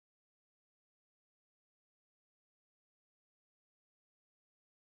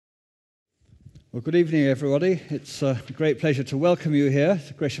Well, good evening, everybody. It's a great pleasure to welcome you here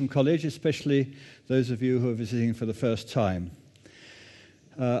to Gresham College, especially those of you who are visiting for the first time.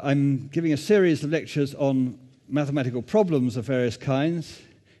 I'm giving a series of lectures on mathematical problems of various kinds.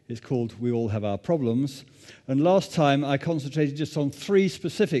 It's called We All Have Our Problems. And last time I concentrated just on three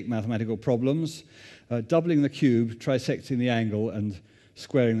specific mathematical problems, doubling the cube, trisecting the angle, and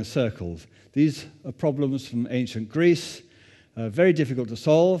squaring the circles. These are problems from ancient Greece. Very difficult to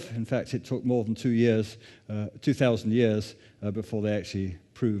solve. In fact, it took more than 2,000 years before they actually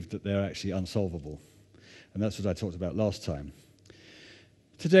proved that they're actually unsolvable. And that's what I talked about last time.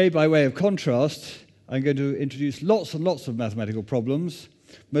 Today, by way of contrast, I'm going to introduce lots and lots of mathematical problems,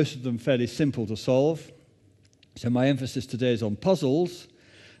 most of them fairly simple to solve. So my emphasis today is on puzzles,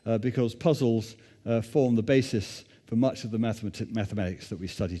 because puzzles form the basis for much of the mathematics that we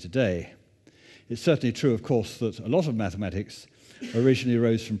study today. It's certainly true, of course, that a lot of mathematics originally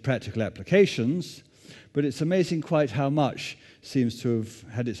arose from practical applications, but it's amazing quite how much seems to have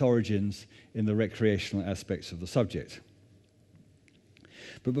had its origins in the recreational aspects of the subject.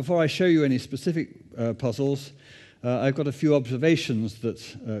 But before I show you any specific puzzles, I've got a few observations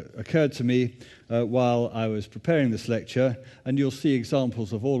that occurred to me while I was preparing this lecture, and you'll see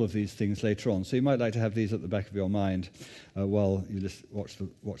examples of all of these things later on. So you might like to have these at the back of your mind while you watch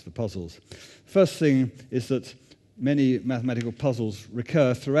the puzzles. First thing is that many mathematical puzzles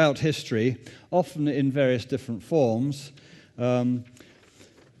recur throughout history, often in various different forms, and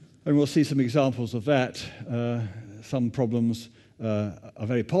we'll see some examples of that. Some problems are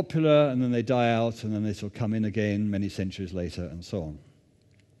very popular, and then they die out, and then they sort of come in again many centuries later, and so on.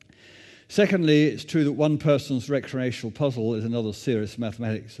 Secondly, it's true that one person's recreational puzzle is another serious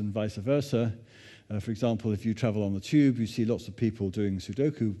mathematics, and vice versa. For example, if you travel on the tube, you see lots of people doing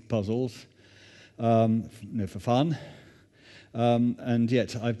Sudoku puzzles for fun. And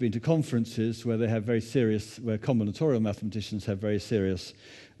yet, I've been to conferences where they have where combinatorial mathematicians have very serious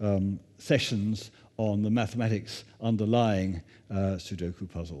sessions on the mathematics underlying Sudoku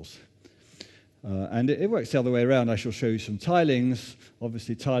puzzles. And it works the other way around. I shall show you some tilings.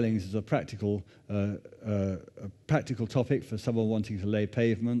 Obviously, tilings is a practical topic for someone wanting to lay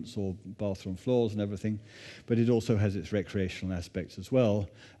pavements or bathroom floors and everything, but it also has its recreational aspects as well,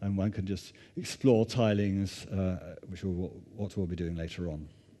 and one can just explore tilings, which is what we'll be doing later on.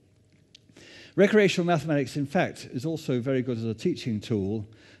 Recreational mathematics, in fact, is also very good as a teaching tool.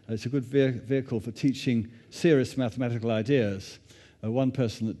 It's a good vehicle for teaching serious mathematical ideas. One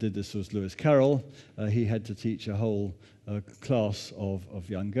person that did this was Lewis Carroll. He had to teach a whole class of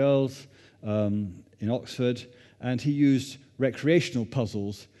young girls in Oxford, and he used recreational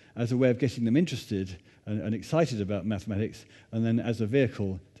puzzles as a way of getting them interested and excited about mathematics, and then as a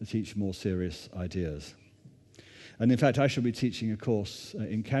vehicle to teach more serious ideas. And in fact, I shall be teaching a course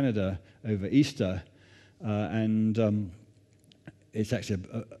in Canada over Easter, and it's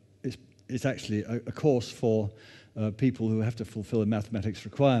actually a course for people who have to fulfill a mathematics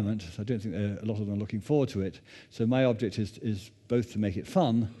requirement. So I don't think a lot of them are looking forward to it. So my object is both to make it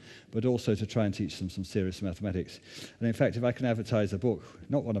fun, but also to try and teach them some serious mathematics. And in fact, if I can advertise a book,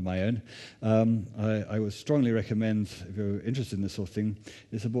 not one of my own, I would strongly recommend, if you're interested in this sort of thing,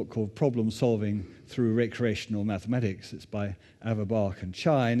 it's a book called Problem Solving Through Recreational Mathematics. It's by Averbach and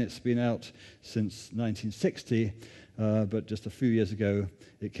Chine. It's been out since 1960. But just a few years ago,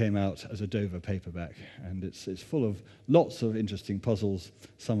 it came out as a Dover paperback, and it's full of lots of interesting puzzles,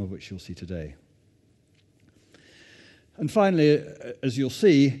 some of which you'll see today. And finally, as you'll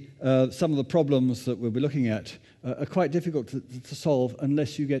see, some of the problems that we'll be looking at are quite difficult to solve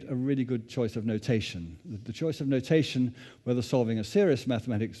unless you get a really good choice of notation. The choice of notation, whether solving a serious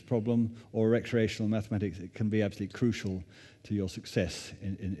mathematics problem or recreational mathematics, it can be absolutely crucial to your success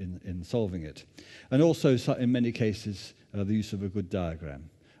in solving it. And also, in many cases, the use of a good diagram.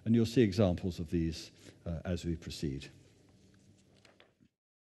 And you'll see examples of these as we proceed.